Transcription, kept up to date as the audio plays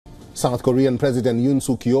South Korean President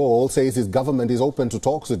Yeol says his government is open to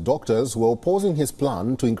talks with doctors who are opposing his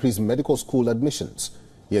plan to increase medical school admissions.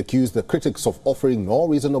 He accused the critics of offering no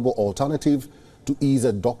reasonable alternative to ease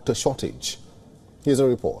a doctor shortage. Here's a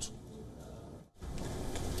report.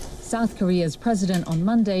 South Korea's president on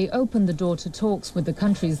Monday opened the door to talks with the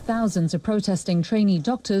country's thousands of protesting trainee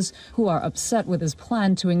doctors who are upset with his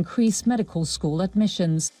plan to increase medical school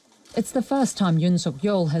admissions. It's the first time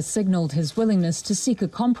Yeol has signaled his willingness to seek a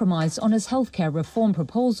compromise on his healthcare reform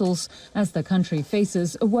proposals as the country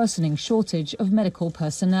faces a worsening shortage of medical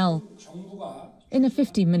personnel. In a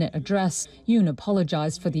 50-minute address, Yoon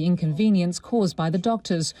apologized for the inconvenience caused by the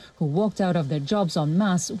doctors who walked out of their jobs en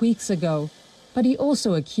masse weeks ago. But he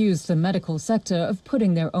also accused the medical sector of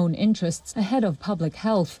putting their own interests ahead of public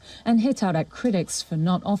health and hit out at critics for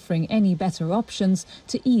not offering any better options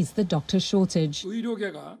to ease the doctor shortage.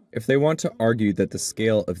 If they want to argue that the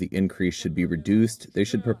scale of the increase should be reduced, they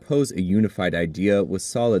should propose a unified idea with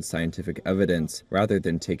solid scientific evidence rather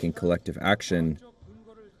than taking collective action.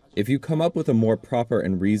 If you come up with a more proper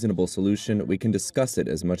and reasonable solution, we can discuss it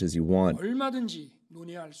as much as you want.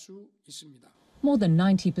 More than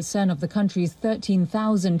 90% of the country's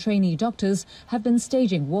 13,000 trainee doctors have been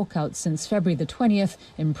staging walkouts since February the 20th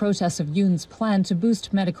in protest of Yoon's plan to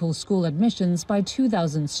boost medical school admissions by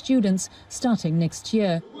 2,000 students starting next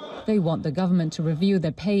year. They want the government to review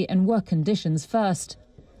their pay and work conditions first.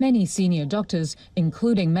 Many senior doctors,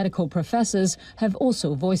 including medical professors, have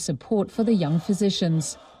also voiced support for the young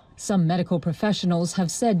physicians. Some medical professionals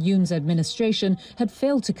have said Yoon's administration had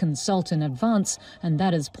failed to consult in advance and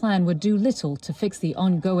that his plan would do little to fix the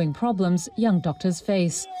ongoing problems young doctors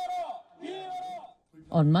face.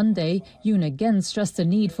 On Monday, Yoon again stressed the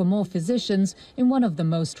need for more physicians in one of the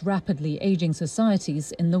most rapidly aging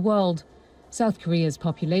societies in the world. South Korea's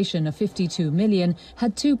population of 52 million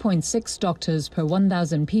had 2.6 doctors per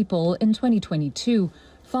 1,000 people in 2022,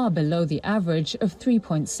 far below the average of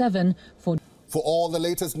 3.7 for. For all the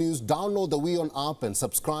latest news, download the WION app and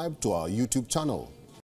subscribe to our YouTube channel.